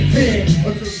your thing. Do your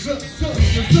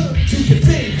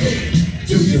thing.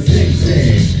 Do your thing.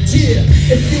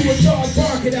 Yeah. If you a dog,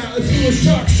 bark it out. If you a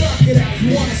shark, shark it out.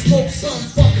 You wanna smoke some,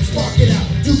 fucking spark it out.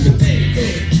 Do your thing. Do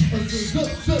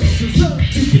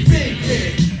your thing.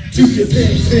 Do your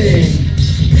thing.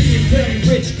 Being very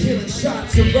rich, killing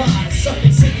shots of rye.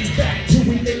 Sucking cities back till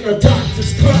we make our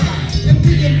doctors cry. And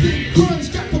me and Big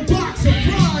Grunge got the box of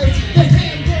fries. The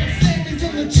hamburger sandwiches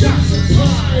and the chocolate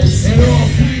pies. And all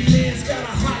 3 men's got a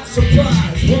hot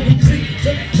surprise. When we creep to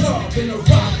the club in a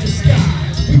rock the sky.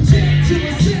 We jam to a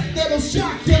set that'll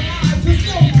shock your eyes. There's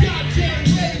no goddamn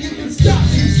way you can stop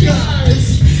these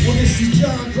guys. Well, this is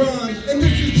John Grun, and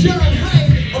this is John Height.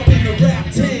 Up in the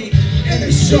rap tank, and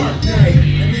it's Shark Night.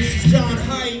 And this is John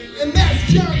Height, and that's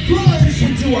John Grunge.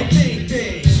 We do our thing.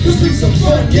 Cause we some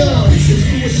fun youngs.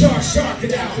 If you a shark, shark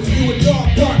it out. If you a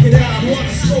dog, bark it out.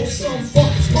 Wanna smoke some,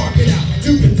 fucking spark it out.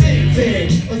 Do your thing. Do your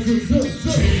thing.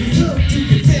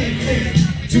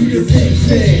 Do your thing.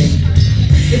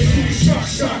 If you a shark,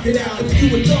 shark it out. If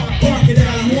you a dog, bark it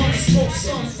out. You wanna smoke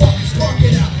some, fucking spark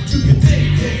it out. Do your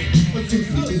thing. Do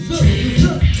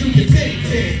your thing.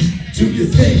 Do your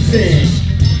thing.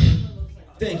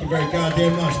 Thank you very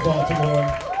goddamn much, Baltimore.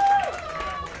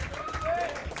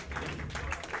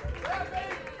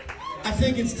 I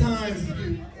think it's time.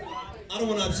 I don't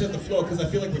want to upset the flow because I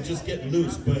feel like we're just getting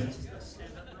loose, but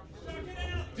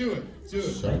do it.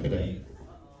 Shark it out.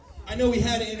 I know we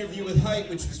had an interview with Height,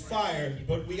 which was fire,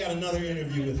 but we got another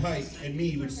interview with Height and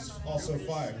me, which is also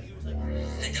fire.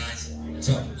 Hey guys. What's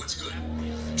up? What's good?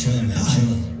 Chillin', man,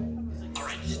 chillin'.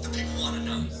 Alright, the people want to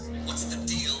know. What's the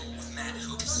deal with Matt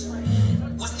Hoops?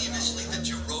 Wasn't he initially the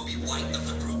Jerobi White of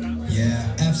the group?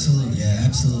 Yeah, absolutely.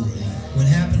 What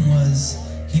happened was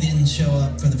he didn't show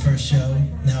up for the first show.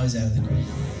 Now he's out of the group.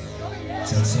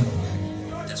 It's that simple,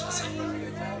 man. That's what's up.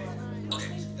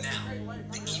 Okay, now,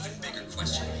 the even bigger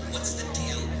question. What's the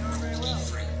deal with Mickey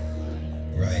Free?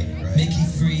 Right. Mickey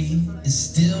Free is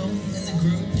still in the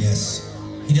group. Yes.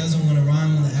 He doesn't want to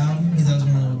rhyme on the album. He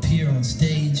doesn't want to appear on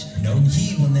stage. Nope. And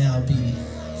he will now be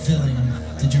filling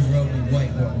the Jerobi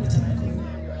White role within the group.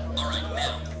 Alright,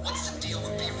 now, what's the deal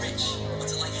with B Rich?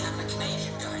 What's it like having a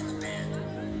Canadian guy in the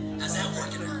band? How's that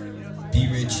working out? B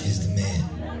Rich is the man.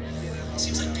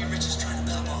 Seems like B Rich is trying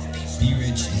to pop off beef. B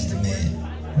Rich is the man.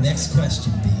 Next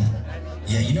question, B.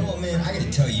 Yeah, you know what, man? I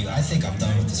gotta tell you, I think I'm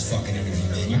done with this fucking interview,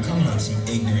 man. You're coming on some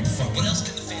ignorant fucking... What else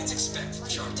can the fans expect from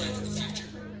Shark Tank in the future?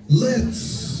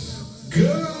 Let's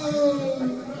go.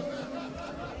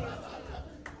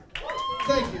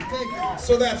 Thank you.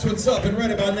 So that's what's up, and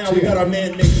right about now we got our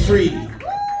man Nick Free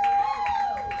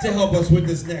to help us with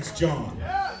this next John.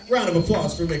 Round of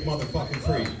applause for Nick motherfucking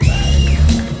Free.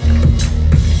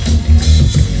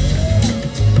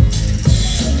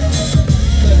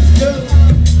 Let's go.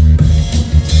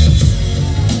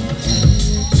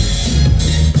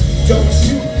 Don't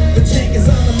shoot, the tank is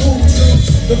on the move, true.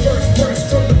 The first burst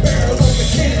from the barrel of the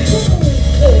cannon.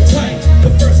 Hold tight, the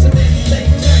first of many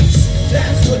late nights.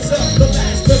 That's what's up, the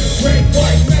last of the great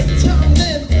white. Nighttime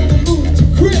men on the move to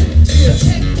grip. Yeah,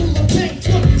 tank full of paint,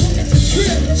 it's a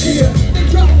trip. Yeah, they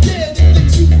drop dead if they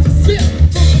choose to sip.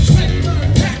 From the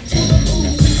pipeline pack full of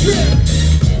moves and drip.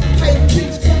 Hype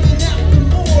beats coming out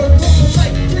the more. From the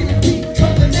light free beat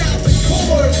coming out the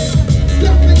cord.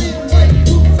 Stuffing in white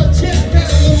boots, I jet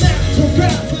battle them out to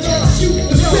rap and I'll shoot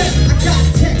the set. I got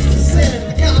text to send,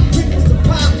 I got prickles to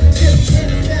pop. Just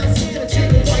tennis down, scared to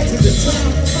take a white to the top.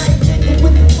 Fight, but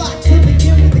with the clock, when they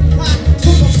give me the clock.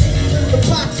 Put my finger in the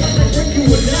box, I'm gonna bring you a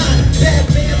nine. Bad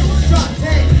man on the drop,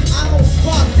 dang, I don't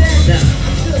spark that. I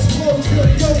just flow till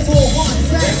it goes all one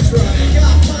side. That's right. I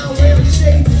got mine wearing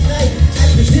shades tonight.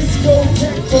 At the disco,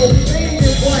 techno,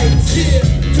 faded white. Yeah,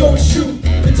 don't shoot,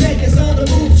 the tank is on the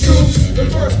move, true. The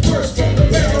first burst from the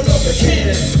barrel of the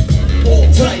cannon.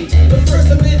 Hold tight, the first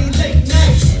of many late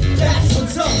nights. That's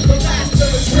what's up, the last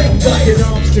of the great nights. Blocking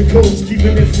obstacles,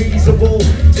 keeping it feasible.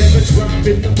 Never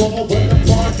dropping the ball when I'm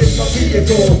parking my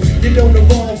vehicle. You don't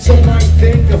evolve, some might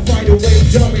think a fight away.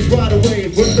 Dummies right away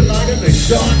with the light of the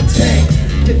shot tank.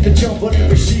 Get the jump on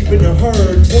every sheep in the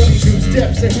herd. 22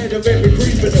 steps ahead of every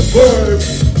creep in the bird.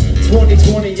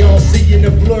 2020, y'all seeing the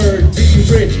blurred. Be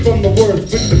rich from the worth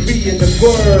with the B and the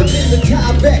bird. In the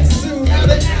Tyvek suit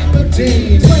out of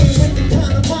Aberdeen. Playing with the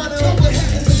kind of monitor over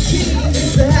head of the key.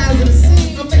 It's a hazardous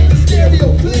scene. I make the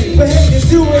stereo clean. But hey, to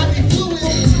do it, I be fluid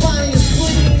on the spine and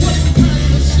spleen. What's the kind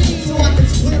of machine so I can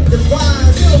split the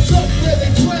vine? Skills up where they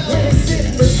dwell, where they sit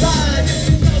and reside. If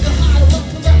you know the how to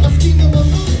up to let my scheme on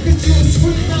move. Cause you a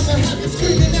scream, I'ma have you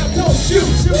screaming out, don't shoot,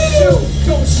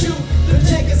 don't shoot. The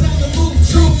tank is on the move,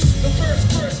 true. The first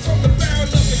burst from the barrel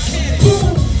of the cannon.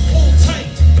 Boom, hold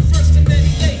tight, the first of many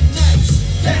late nights.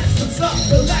 That's what's up,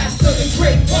 the last of the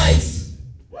great whites.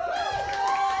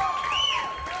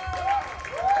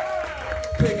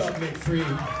 Big up, Nick Free.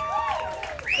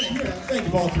 Thank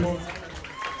you, Baltimore.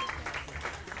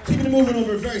 Keeping it moving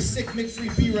over a very sick Mick Free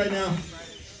beat right now.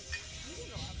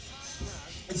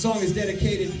 The song is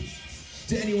dedicated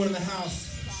to anyone in the house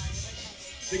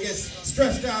that gets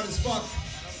stressed out as fuck,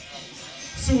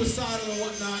 suicidal and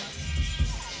whatnot.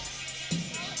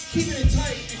 Keeping it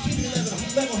tight and keeping it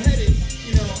level-headed,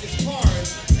 you know, it's hard.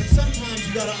 And sometimes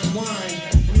you gotta unwind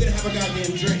and you gotta have a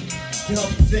goddamn drink to help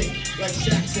you think, like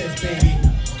Shaq says, baby.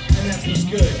 And that's what's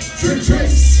good. Trick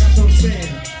tricks. That's what I'm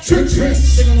saying. Trick tricks.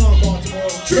 Sing along, Baltimore.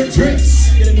 Trick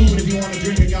tricks. Get it moving if you want to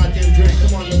drink a goddamn drink.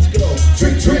 Come on, let's go.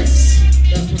 Trick tricks.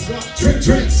 That's what's up. Trick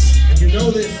tricks. And you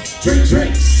know this. Trick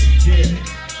tricks. Yeah.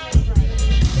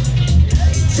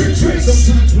 Trick tricks.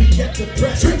 Sometimes we get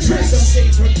depressed. Trick tricks. Some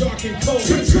days are dark and cold.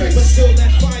 Trick tricks. But still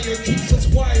that fire keeps us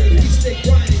wired. We stay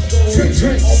grinding gold. Trick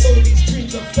tricks. Although these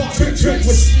dreams are far. Trick tricks.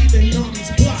 We're sleeping on these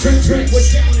blocks. Trick tricks. We're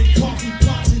down in coffee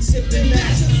pots and sipping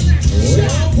that.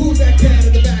 Who's that cat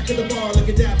in the back of the bar? Look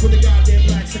at that with a goddamn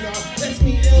black cigar. That's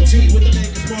me, LG, with the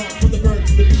maker's mark. From the bird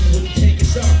to the bee with the tank and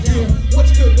shark. Now,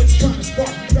 what's good? What's trying to spark?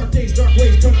 Dark days, dark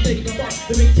ways, trying to make a mark.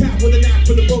 The big cat with a knack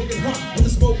for the broken heart. With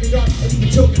a smoking dark, and even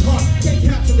choking heart. Can't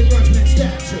capture the grudge man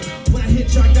stature. When I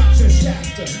hit you, I got your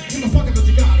shafter. Give a fuck about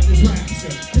you got in this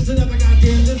rapture. Just another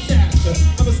goddamn disaster.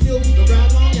 I'ma still be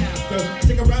around long after.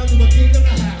 Stick around in my gig and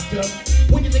I have to.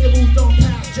 When you think I moved on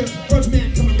past you, grudge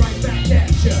man coming right back at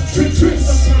you. Trick tricks.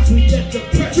 Sometimes we get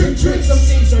depressed. Trick tricks. Some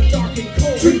days are dark and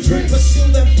cold. Trick tricks. But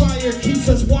still that fire keeps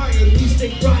us wired. We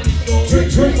stay grinding gold. Trick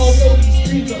tricks. Although these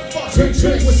dreams are fucked. Trick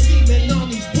tricks. We're steaming on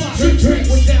these blocks. Trick tricks.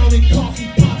 We're down in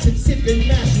coffee pots and sipping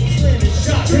mash and slamming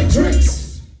shots. Trick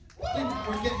tricks. I think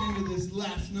we're getting into this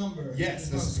last number. Yes,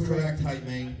 this is correct, hype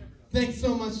man. Thanks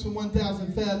so much to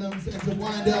 1,000 Fathoms and to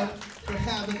Wind Up for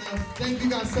having us. Thank you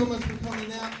guys so much for coming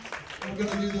out. We're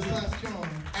gonna do this last song.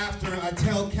 After I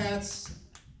tell cats,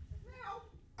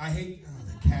 I hate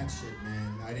the cat shit,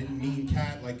 man. I didn't mean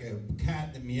cat like a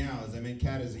cat that meows. I meant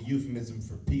cat as a euphemism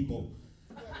for people.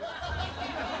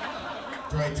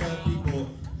 After I tell people,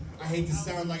 I hate to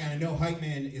sound like, I know Hype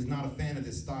Man is not a fan of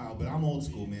this style, but I'm old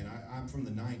school, man. I'm from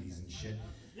the 90s and shit.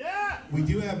 Yeah! We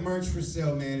do have merch for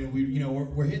sale, man, and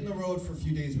we're hitting the road for a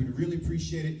few days. We'd really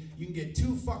appreciate it. You can get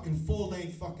 2 fucking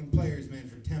full-length fucking players, man,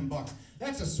 for $10.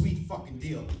 That's a sweet fucking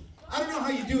deal. I don't know how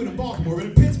you do it in Baltimore, but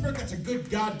in Pittsburgh, that's a good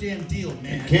goddamn deal,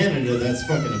 man. In Canada, that's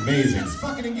fucking amazing. It's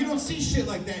fucking, you don't see shit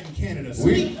like that in Canada. So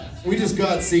We just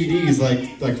got CDs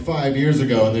like 5 years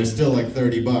ago, and they're still like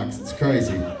 $30. It's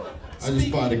crazy. I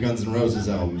just bought a Guns N' Roses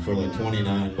album for like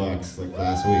 $29 like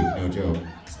last week. No joke.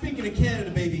 Speaking of Canada,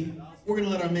 baby, we're gonna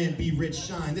let our man B Rich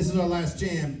shine. This is our last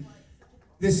jam.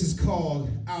 This is called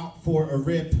Out for a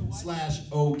Rip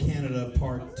 / O Canada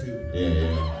Part 2.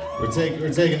 Yeah. We're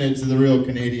taking it to the real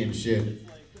Canadian shit.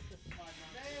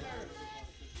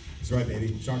 That's right,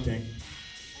 baby. Shark Tank.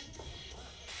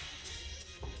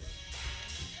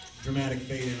 Dramatic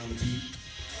fade in on the beat.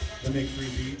 The make 3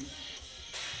 beat.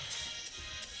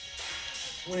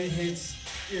 When it hits,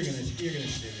 you're gonna shit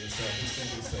yourself. It's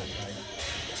gonna be so tight.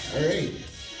 All right.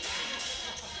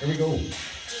 Here we go.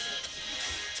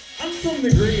 I'm from the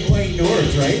Great White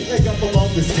North, right? Like up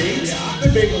above the States.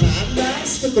 The big land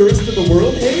mass that the rest of the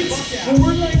world hates. Well,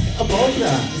 we're like above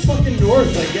that. Fucking north,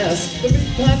 I guess. The big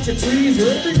patch of trees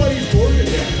where everybody's bored to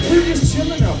death. We're just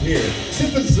chilling up here,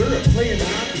 sipping syrup, playing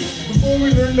hockey. Before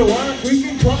we learn to walk, we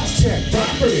can cross-check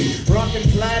properly. Rocking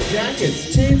plaid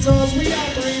jackets, chainsaws, we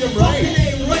operate them right. Fucking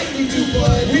ain't right, we do,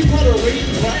 bud. We cut our weight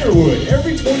in firewood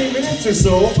every 20 minutes or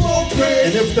so.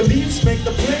 And if the Leafs make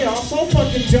the playoffs, I'll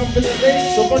fucking jump in the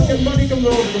lake. So fucking buddy comes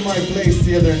over to my place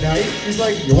the other night. He's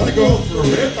like, you wanna go out for a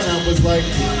rip? And I was like,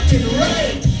 fucking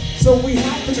right. So we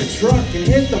hopped in the truck and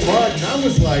hit the mud. And I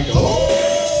was like,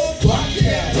 oh, fuck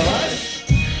yeah, bud.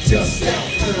 Just out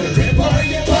for a rip, are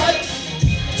you, bud?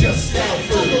 Just out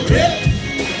for a rip.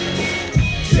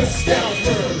 Just out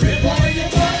for a rip, are you,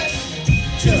 bud?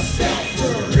 Just out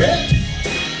for a rip.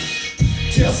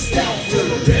 Just out for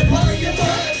a rip, are you,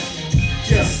 bud?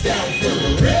 Just out for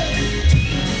a rip.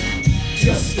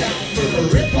 Just out for a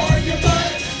rip, are you,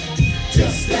 bud?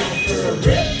 Just out for a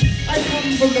rip. I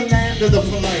come from the land of the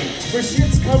polite, where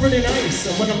shit's covered in ice.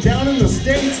 And when I'm down in the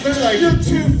States, they're like, you're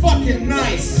too fucking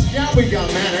nice. Yeah, we got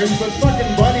manners, but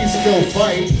fucking buddies still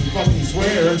fight, and fucking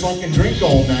swear, and fucking drink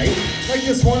all night. Like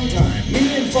this one time,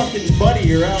 me and fucking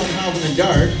Buddy are out having a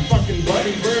dart, and fucking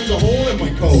Buddy burns a hole in my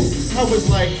coat. I was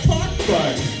like, fuck,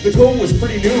 bud. The coat was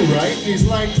pretty new, right? And he's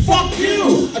like, fuck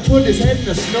you! I put his head in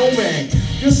a snowbank.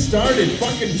 Just started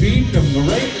fucking beating him the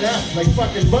right left, like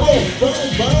fucking boom, boom,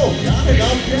 boom. Got it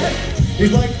up yet?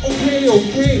 He's like,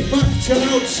 okay, fuck, chill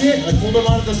out, shit. I pulled him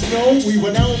out of the snow, we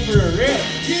went out for a rip.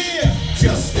 Yeah!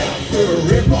 Just out for a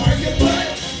rip, are you,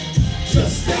 bud?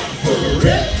 Just out for a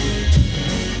rip.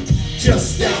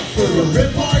 Just out for a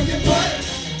rip, are you, bud?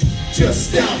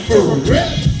 Just out for a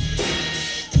rip.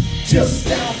 Just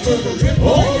out for a rip,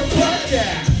 are you, bud?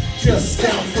 Yeah! Just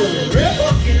out for a rip,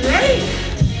 fucking right!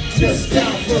 Just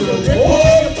out for a rip,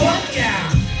 are you, bud? Yeah!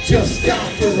 Just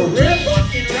out for a rip,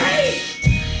 fucking right!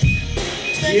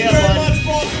 Thank you very much,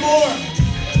 Baltimore.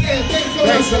 Yeah,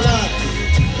 thanks a lot.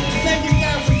 Thank you,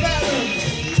 guys, for Fathoms.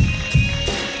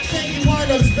 Thank you,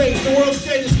 Wind Up Space, the world's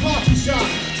greatest coffee shop.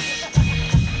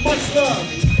 Much love.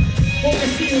 Hope to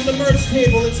see you at the merch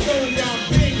table. It's going down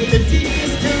big with the deep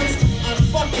discounts on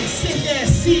fucking sick-ass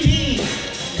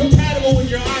CDs. Compatible with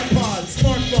your iPod,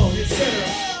 smartphone,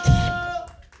 etc.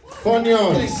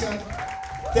 Funyuns. Thanks, guys.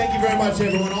 Thank you very much,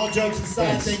 everyone. All jokes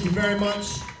aside, Thanks. thank you very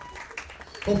much.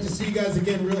 Hope to see you guys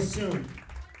again real soon.